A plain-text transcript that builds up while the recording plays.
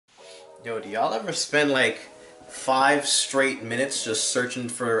Yo, do y'all ever spend like 5 straight minutes just searching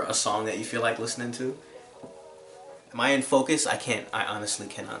for a song that you feel like listening to? Am I in focus? I honestly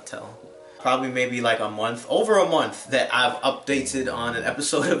cannot tell. Probably maybe like over a month that I've updated on an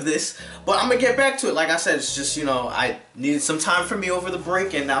episode of this. But I'm gonna get back to it. Like I said, it's just, you know, I needed some time for me over the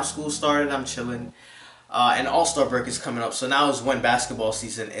break, and now school started, I'm chilling. And All-Star break is coming up, so now is when basketball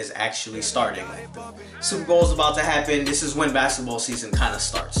season is actually starting. Like, the Super Bowl is about to happen. This is when basketball season kind of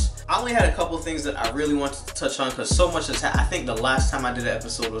starts. I only had a couple things that I really wanted to touch on because so much has happened. I think the last time I did an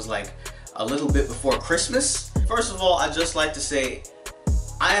episode was like a little bit before Christmas. First of all, I'd just like to say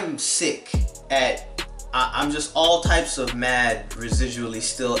I am sick at, I'm just all types of mad residually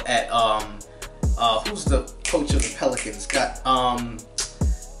still at, who's the coach of the Pelicans?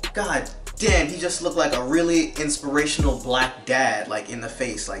 God damn, he just looked like a really inspirational black dad, like in the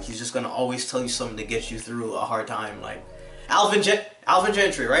face. Like he's just gonna always tell you something to get you through a hard time. Like Alvin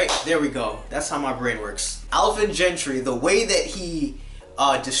Gentry, right? There we go. That's how my brain works. Alvin Gentry, the way that he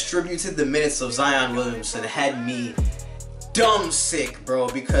distributed the minutes of Zion Williamson had me dumb sick, bro,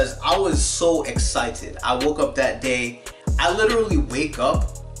 because I was so excited. I woke up that day, I literally wake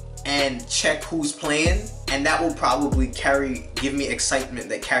up and check who's playing, and that will probably give me excitement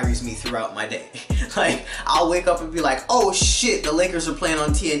that carries me throughout my day. Like, I'll wake up and be like, oh shit, the Lakers are playing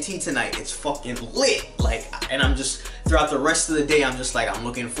on TNT tonight. It's fucking lit. Like, and I'm just, throughout the rest of the day, I'm just like, I'm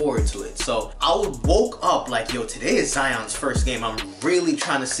looking forward to it. So I woke up like, yo, today is Zion's first game. I'm really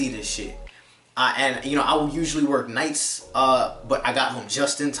trying to see this shit. And you know, I would usually work nights, but I got home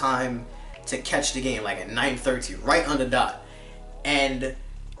just in time to catch the game, like at 9:30, right on the dot. And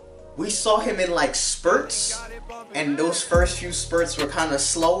we saw him in like spurts, and those first few spurts were kind of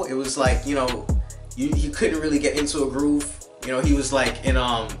slow. It was like, you know, you couldn't really get into a groove. You know, he was like in,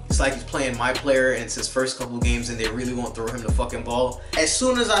 it's like he's playing my player and it's his first couple games and they really won't throw him the fucking ball. As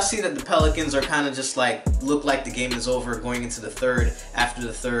soon as I see that the Pelicans are kind of just like, look like the game is over going into the third, after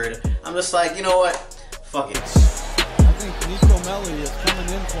the third, I'm just like, you know what? Fuck it. I think Smelly is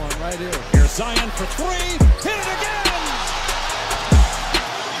coming in for him right here. Here's Zion for three, hit it again!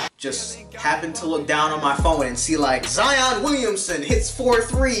 Just happened to look down on my phone and see like, Zion Williamson hits 4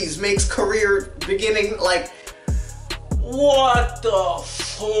 threes, makes career beginning, like, what the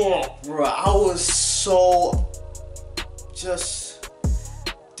fuck, bro? I was so just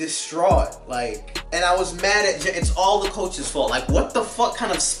distraught, like, and I was mad at, it's all the coach's fault. Like, what the fuck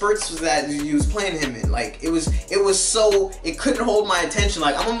kind of spurts was that you was playing him in? Like, it was so, it couldn't hold my attention.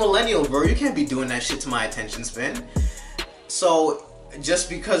 Like, I'm a millennial, bro. You can't be doing that shit to my attention span. So just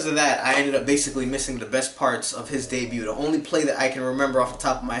because of that, I ended up basically missing the best parts of his debut. The only play that I can remember off the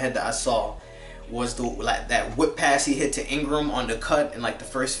top of my head that I saw was that whip pass he hit to Ingram on the cut in like the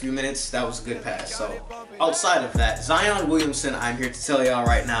first few minutes. That was a good pass. So outside of that, Zion Williamson, I'm here to tell y'all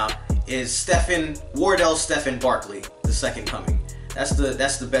right now, is Wardell Stephen Barkley, the second coming. That's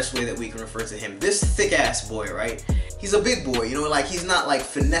the best way that we can refer to him. This thick ass boy, right? He's a big boy, you know, like he's not like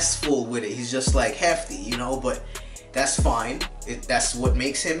finesseful with it. He's just like hefty, you know, but that's fine. That's what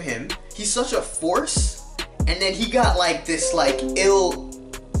makes him him. He's such a force, and then he got like this like ill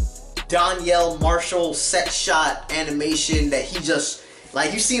Danielle Marshall set shot animation that he just,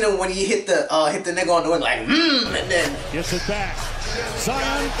 like, you seen him when he hit the nigga on the wing, like, and then gets it back.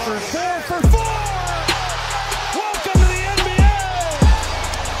 Zion for 4 for 4. Welcome to the NBA.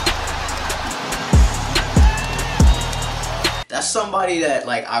 That's somebody that,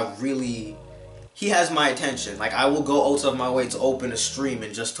 like, he has my attention. Like, I will go out of my way to open a stream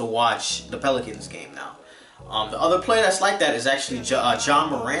and just to watch the Pelicans game now. The other player that's like that is actually John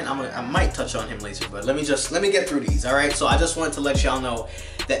Morant. I might touch on him later, but let me get through these, all right? So I just wanted to let y'all know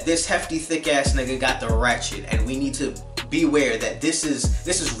that this hefty, thick ass nigga got the ratchet, and we need to beware that this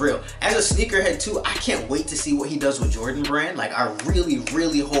is real. As a sneakerhead too, I can't wait to see what he does with Jordan Brand. Like, I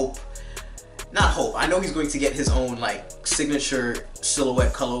really hope. Not hope. I know he's going to get his own like signature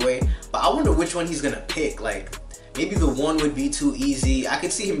silhouette colorway, but I wonder which one he's gonna pick. Like, maybe the 1 would be too easy. I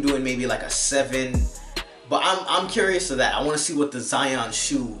could see him doing maybe like a 7. But I'm curious of that. I want to see what the Zion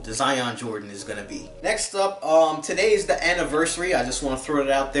shoe, the Zion Jordan is going to be. Next up, today is the anniversary. I just want to throw it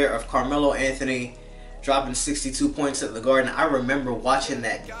out there of Carmelo Anthony dropping 62 points at the Garden. I remember watching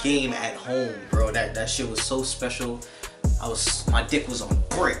that game at home, bro. That shit was so special. My dick was on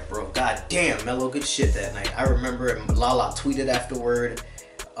brick, bro. God damn, Melo, good shit that night. I remember it. Lala tweeted afterward.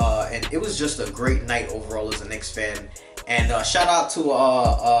 And it was just a great night overall as a Knicks fan. And shout out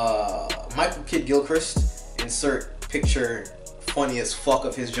to Michael Kidd Gilchrist. Insert picture funny as fuck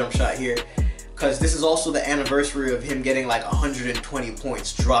of his jump shot here, because this is also the anniversary of him getting like 120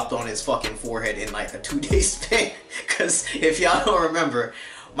 points dropped on his fucking forehead in like a 2-day span. Because if y'all don't remember,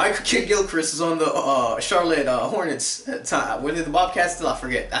 Michael Kidd-Gilchrist was on the Charlotte Hornets at the time. Were they the Bobcats still? I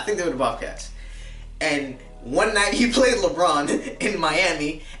forget. I think they were the Bobcats. And one night he played LeBron in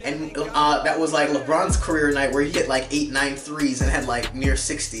Miami, and that was like LeBron's career night where he hit like 8-9 threes and had like near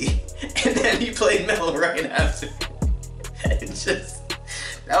 60. And then he played Melo right after. It just,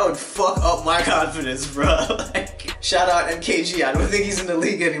 that would fuck up my confidence, bro. Like, shout out MKG. I don't think he's in the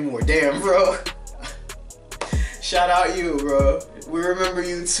league anymore. Damn, bro. Shout out you, bro. We remember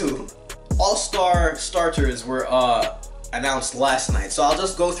you too. All-star starters were announced last night, so I'll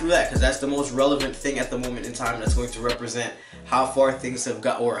just go through that because that's the most relevant thing at the moment in time that's going to represent how far things have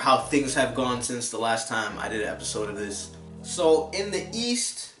got, or how things have gone since the last time I did an episode of this. So in the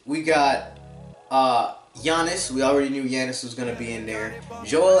East, we got Giannis. We already knew Giannis was going to be in there.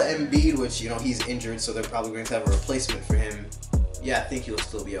 Joel Embiid, which, you know, he's injured, so they're probably going to have a replacement for him. Yeah, I think he'll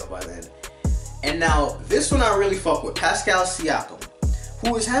still be out by then. And now, this one I really fuck with, Pascal Siakam,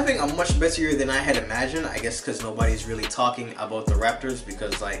 who is having a much better year than I had imagined. I guess because nobody's really talking about the Raptors,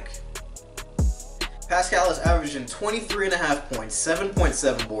 because, like, Pascal is averaging 23.5 points,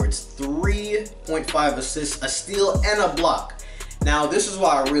 7.7 boards, 3.5 assists, a steal, and a block. Now, this is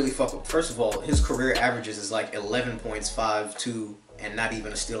why I really fuck with. First of all, his career averages is like 11 points, 5, 2, and not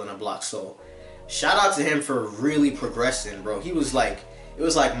even a steal and a block. So, shout out to him for really progressing, bro. He was like, it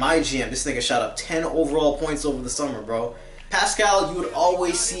was like my GM. This nigga shot up 10 overall points over the summer, bro. Pascal, you would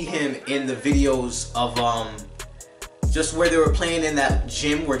always see him in the videos of just where they were playing in that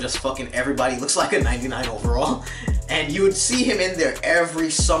gym where just fucking everybody looks like a 99 overall. And you would see him in there every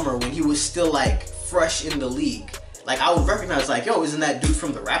summer when he was still like fresh in the league. Like, I would recognize, like, yo, isn't that dude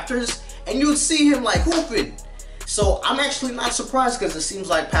from the Raptors? And you would see him like hooping. So I'm actually not surprised, because it seems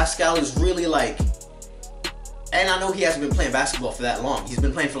like Pascal is really like, and I know he hasn't been playing basketball for that long. He's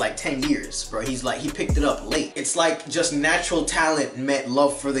been playing for like 10 years, bro. He's like, he picked it up late. It's like just natural talent met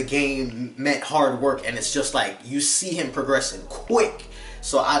love for the game, met hard work, and it's just like, you see him progressing quick.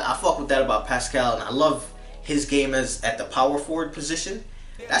 So I fuck with that about Pascal, and I love his game as at the power forward position.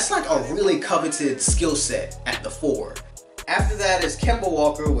 That's like a really coveted skill set at the 4. After that is Kemba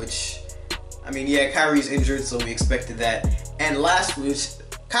Walker, which, I mean, yeah, Kyrie's injured, so we expected that. And last, which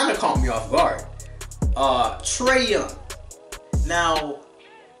kind of caught me off guard, Trae Young. Now,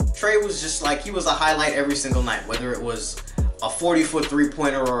 Trae was just like, he was a highlight every single night, whether it was a 40-foot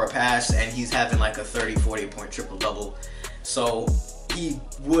three-pointer or a pass, and he's having like a 30-40 point triple-double. So he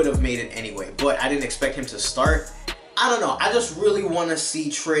would have made it anyway, but I didn't expect him to start. I don't know, I just really want to see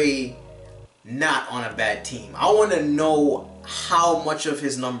Trae not on a bad team. I want to know how much of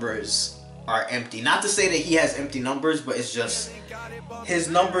his numbers are empty. Not to say that he has empty numbers, but it's just his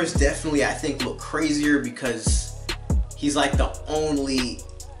numbers definitely, I think, look crazier because he's like the only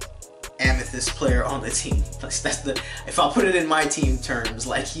amethyst player on the team. That's the, if I put it in my team terms,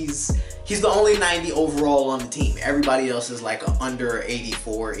 like he's the only 90 overall on the team. Everybody else is like a under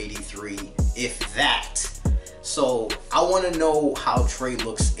 84, 83, if that. So I want to know how Trae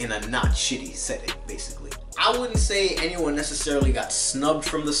looks in a not shitty setting, basically. I wouldn't say anyone necessarily got snubbed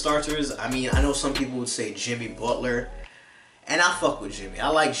from the starters. I mean, I know some people would say Jimmy Butler, and I fuck with Jimmy. I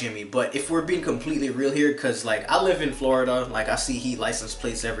like Jimmy, but if we're being completely real here, because like I live in Florida, like I see Heat license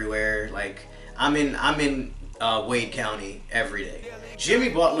plates everywhere. Like I'm in Wade County every day. Jimmy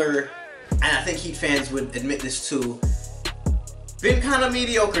Butler, and I think Heat fans would admit this too, been kind of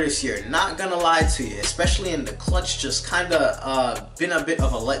mediocre this year, not gonna lie to you, especially in the clutch, just kind of been a bit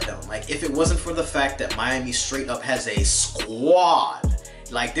of a letdown. Like, if it wasn't for the fact that Miami straight up has a squad,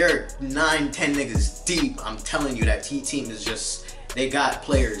 like they're 9-10 niggas deep, I'm telling you, that Heat team is just, they got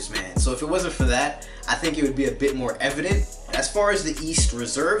players, man. So if it wasn't for that, I think it would be a bit more evident. As far as the East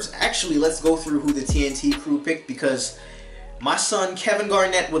reserves, actually, let's go through who the TNT crew picked, because my son, Kevin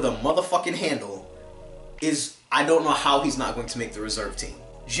Garnett, with a motherfucking handle, is, I don't know how he's not going to make the reserve team.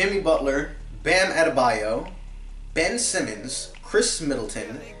 Jimmy Butler, Bam Adebayo, Ben Simmons, Chris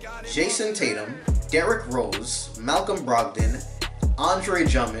Middleton, Jason Tatum, Derrick Rose, Malcolm Brogdon, Andre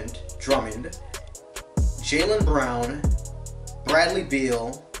Drummond, Jaylen Brown, Bradley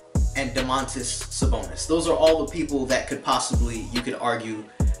Beal, and Domantas Sabonis. Those are all the people that could possibly, you could argue,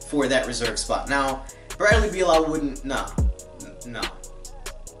 for that reserve spot. Now, Bradley Beal, I wouldn't, no.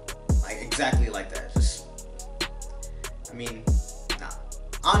 Like, exactly like that. Just, I mean, nah.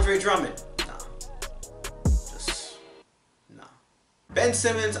 Andre Drummond, nah. Just, nah. Ben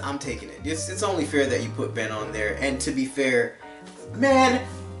Simmons, I'm taking it. It's only fair that you put Ben on there. And to be fair, man,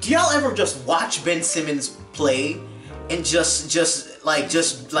 do y'all ever just watch Ben Simmons play and just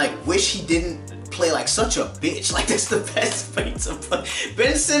like wish he didn't play like such a bitch? Like, that's the best way to play.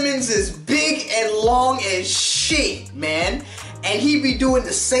 Ben Simmons is big and long as shit, man. and he be doing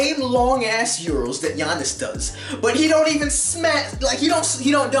the same long ass Euros that Giannis does, but he don't even smash, like he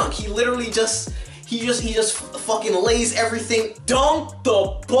don't dunk. He literally just fucking lays everything. Dunk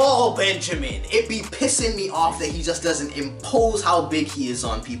the ball, Benjamin. It be pissing me off that he just doesn't impose how big he is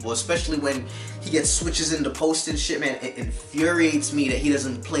on people, especially when he gets switches into post and shit, man. It infuriates me that he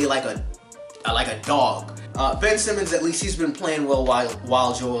doesn't play like a dog. Ben Simmons, at least he's been playing well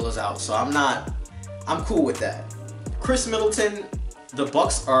while Joel is out, so I'm cool with that. Chris Middleton, the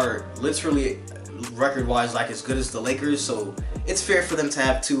Bucks are literally record-wise like as good as the Lakers, so it's fair for them to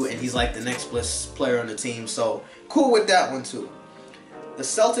have two, and he's like the next best player on the team, so cool with that one too. The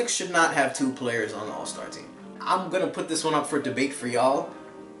Celtics should not have two players on the All-Star team. I'm gonna put this one up for debate for y'all.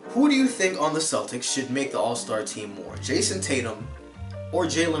 Who do you think on the Celtics should make the All-Star team more? Jason Tatum or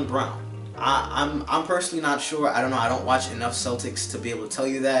Jaylen Brown? I'm personally not sure. I don't know. I don't watch enough Celtics to be able to tell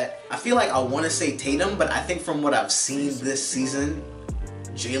you that. I feel like I want to say Tatum, but I think from what I've seen this season,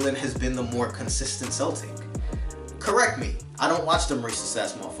 Jaylen has been the more consistent Celtic. Correct me. I don't watch them racist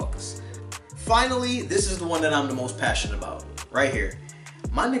ass motherfuckers. Finally, this is the one that I'm the most passionate about. Right here.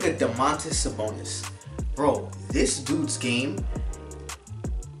 My nigga Domantas Sabonis. Bro, this dude's game.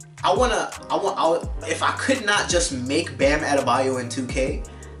 If I could not just make Bam Adebayo in 2K,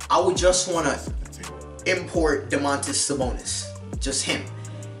 I would just want to import Domantas Sabonis. Just him.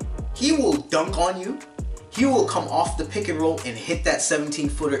 He will dunk on you. He will come off the pick and roll and hit that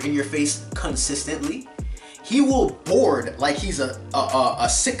 17-footer in your face consistently. He will board like he's a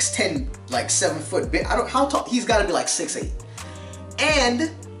 6'10", like 7-foot bit. I don't how tall. He's got to be like 6'8".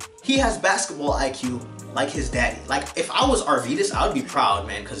 And he has basketball IQ like his daddy. Like if I was Arvidas, I would be proud,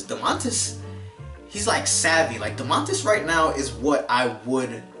 man, because Domantas, he's like savvy. Like Domantas right now is what I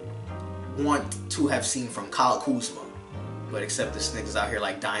would want to have seen from Kyle Kuzma, but except this nigga's out here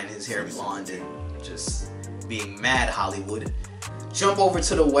like dyeing his hair blonde and just being mad Hollywood. Jump over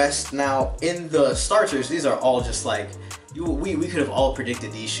to the West now. In the starters, these are all just like we could have all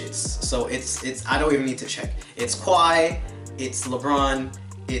predicted these shits. So it's I don't even need to check. It's Kawhi, it's LeBron,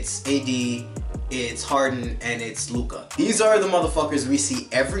 it's AD, it's Harden, and it's Luka. These are the motherfuckers we see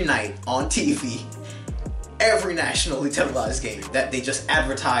every night on TV. Every nationally televised game that they just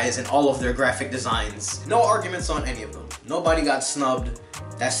advertise in all of their graphic designs. No arguments on any of them. Nobody got snubbed.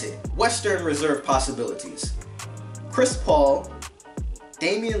 That's it. Western Reserve possibilities. Chris Paul,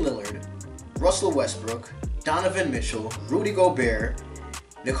 Damian Lillard, Russell Westbrook, Donovan Mitchell, Rudy Gobert,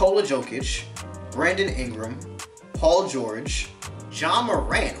 Nikola Jokic, Brandon Ingram, Paul George, Ja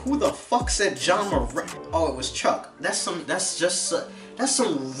Morant. Who the fuck said Ja Morant? Oh, it was Chuck. That's some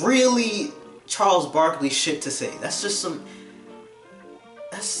really Charles Barkley shit to say.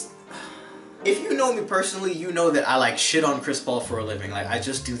 If you know me personally, you know that I like shit on Chris Paul for a living. Like I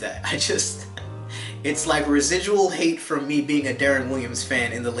just do that. It's like residual hate from me being a Darren Williams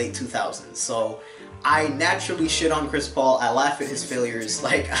fan in the late 2000s. So I naturally shit on Chris Paul. I laugh at his failures.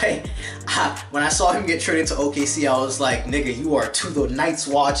 Like when I saw him get traded to OKC, I was like, nigga, you are to the Night's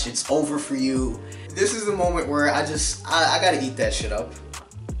watch. It's over for you. This is the moment where I gotta eat that shit up.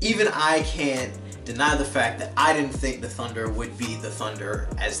 Even I can't deny the fact that I didn't think the Thunder would be the Thunder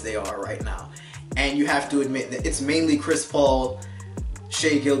as they are right now. And you have to admit that it's mainly Chris Paul,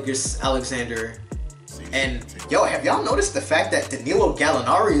 Shai Gilgeous-Alexander, and yo, have y'all noticed the fact that Danilo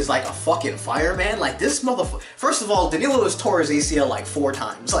Gallinari is like a fucking fireman? Like this motherfucker. First of all, Danilo has tore his ACL like 4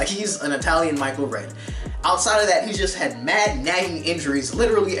 times. Like he's an Italian Michael Redd. Outside of that, he's just had mad nagging injuries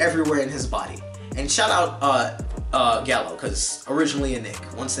literally everywhere in his body. And shout out Gallo, because originally a Knick,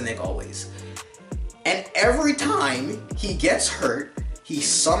 once a Knick, always. And every time he gets hurt, he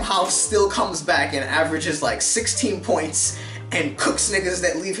somehow still comes back and averages like 16 points and cooks niggas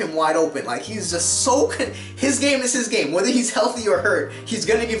that leave him wide open. Like he's just so his game is his game. Whether he's healthy or hurt, he's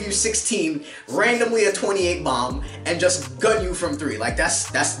gonna give you 16, randomly a 28 bomb, and just gun you from 3. Like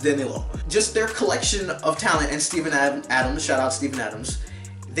that's Danilo. Just their collection of talent, and Steven Adams, shout out Steven Adams.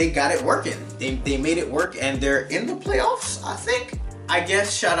 They got it working. They made it work, and they're in the playoffs, I think. I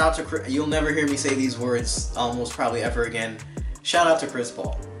guess shout out to Chris. You'll never hear me say these words almost probably ever again. Shout out to Chris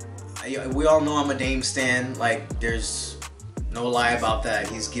Paul. We all know I'm a Dame stan. Like there's no lie about that.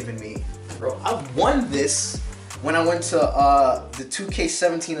 He's given me, bro. I won this when I went to the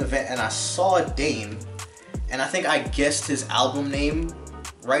 2K17 event and I saw Dame, and I think I guessed his album name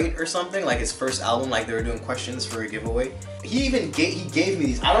right or something, like his first album, like they were doing questions for a giveaway. He gave me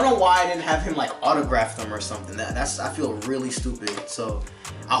these. I don't know why I didn't have him like autograph them or something. That's I feel really stupid. So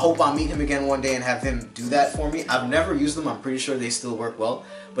I hope I meet him again one day and have him do that for me. I've never used them. I'm pretty sure they still work well.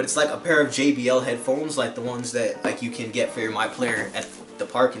 But it's like a pair of JBL headphones, like the ones that like you can get for your My Player at the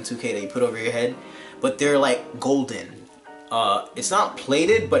park in 2K that you put over your head. But they're like golden. It's not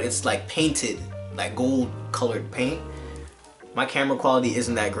plated, but it's like painted, like gold colored paint. My camera quality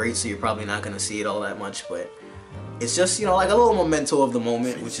isn't that great, so you're probably not gonna see it all that much, but it's just, you know, like a little memento of the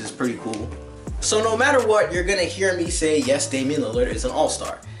moment, which is pretty cool. So no matter what, you're gonna hear me say, yes, Damian Lillard is an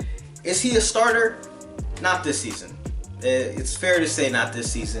all-star. Is he a starter? Not this season. It's fair to say not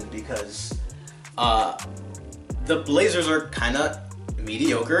this season, because the Blazers are kind of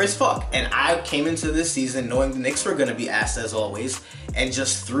mediocre as fuck. And I came into this season knowing the Knicks were gonna be ass as always, and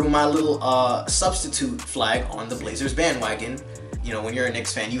just threw my little substitute flag on the Blazers bandwagon. You know, when you're a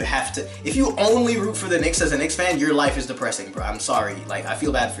Knicks fan, you have to, if you only root for the Knicks as a Knicks fan, your life is depressing, bro. I'm sorry, like, I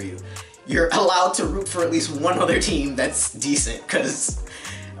feel bad for you. You're allowed to root for at least one other team that's decent, because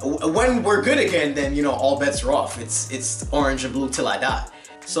when we're good again, then, you know, all bets are off. It's orange and blue till I die.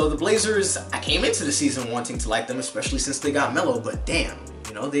 So the Blazers, I came into the season wanting to like them, especially since they got Melo, but damn,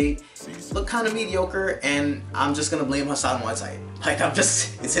 you know, they look kind of mediocre, and I'm just gonna blame Hassan Whiteside. Like,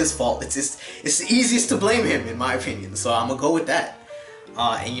 it's his fault. It's the easiest to blame him, in my opinion, so I'm gonna go with that.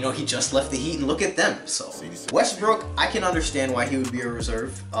 And you know, he just left the Heat, and look at them. So Westbrook, I can understand why he would be a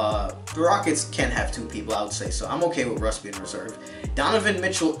reserve. The Rockets can have two people, I would say, so I'm okay with Russ being a reserve. Donovan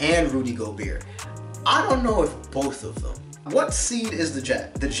Mitchell and Rudy Gobert. I don't know if both of them. What seed is the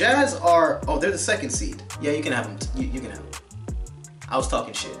Jazz? The Jazz are, oh, they're the second seed. Yeah, you can have them. You can have them. I was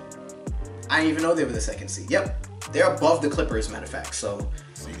talking shit. I didn't even know they were the second seed. Yep, they're above the Clippers, matter of fact. So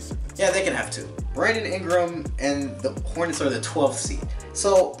yeah, they can have two. Brandon Ingram and the Hornets are the 12th seed.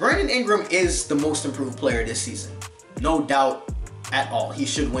 So Brandon Ingram is the most improved player this season. No doubt at all. He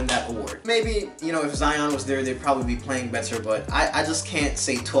should win that award. Maybe, you know, if Zion was there, they'd probably be playing better, but I just can't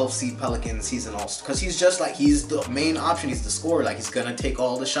say 12th seed Pelicans he's an all-star, because he's just like, he's the main option, he's the scorer, like he's gonna take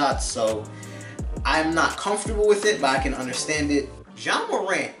all the shots. So I'm not comfortable with it, but I can understand it. Ja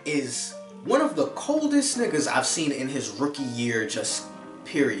Morant is one of the coldest niggas I've seen in his rookie year, just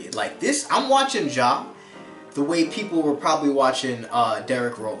period. Like this, I'm watching Ja the way people were probably watching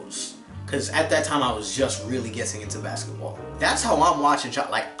Derrick Rose. Because at that time, I was just really getting into basketball. That's how I'm watching Ja.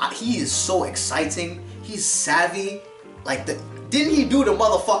 Like, he is so exciting. He's savvy. Like, didn't he do the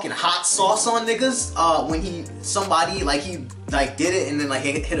motherfucking hot sauce on niggas? When he did it and then like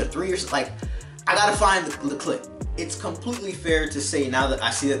hit a three or something. Like, I gotta find the clip. It's completely fair to say now that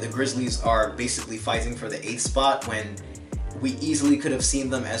I see that the Grizzlies are basically fighting for the 8th spot, when we easily could have seen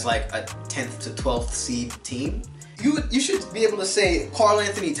them as like a 10th to 12th seed team. You should be able to say Karl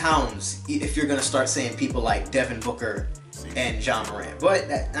Anthony Towns if you're gonna start saying people like Devin Booker and Ja Morant. But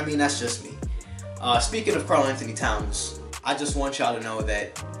I mean, that's just me. Speaking of Karl Anthony Towns, I just want y'all to know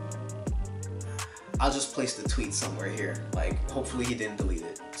that I'll just place the tweet somewhere here. Like, hopefully he didn't delete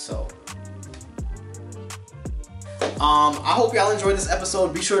it. So I hope y'all enjoyed this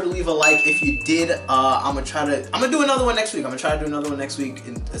episode. Be sure to leave a like if you did. I'm gonna do another one next week.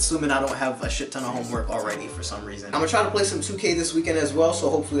 Assuming I don't have a shit ton of homework already for some reason. I'm gonna try to play some 2K this weekend as well, so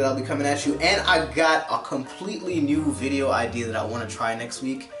hopefully that'll be coming at you. And I got a completely new video idea that I want to try next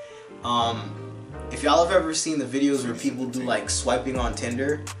week. If y'all have ever seen the videos where people do like swiping on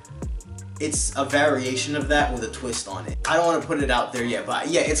Tinder, it's a variation of that with a twist on it. I don't want to put it out there yet, but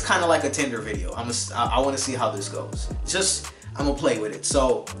yeah, it's kind of like a Tinder video. I want to see how this goes. I'm gonna play with it.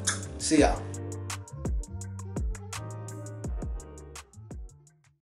 So, see y'all.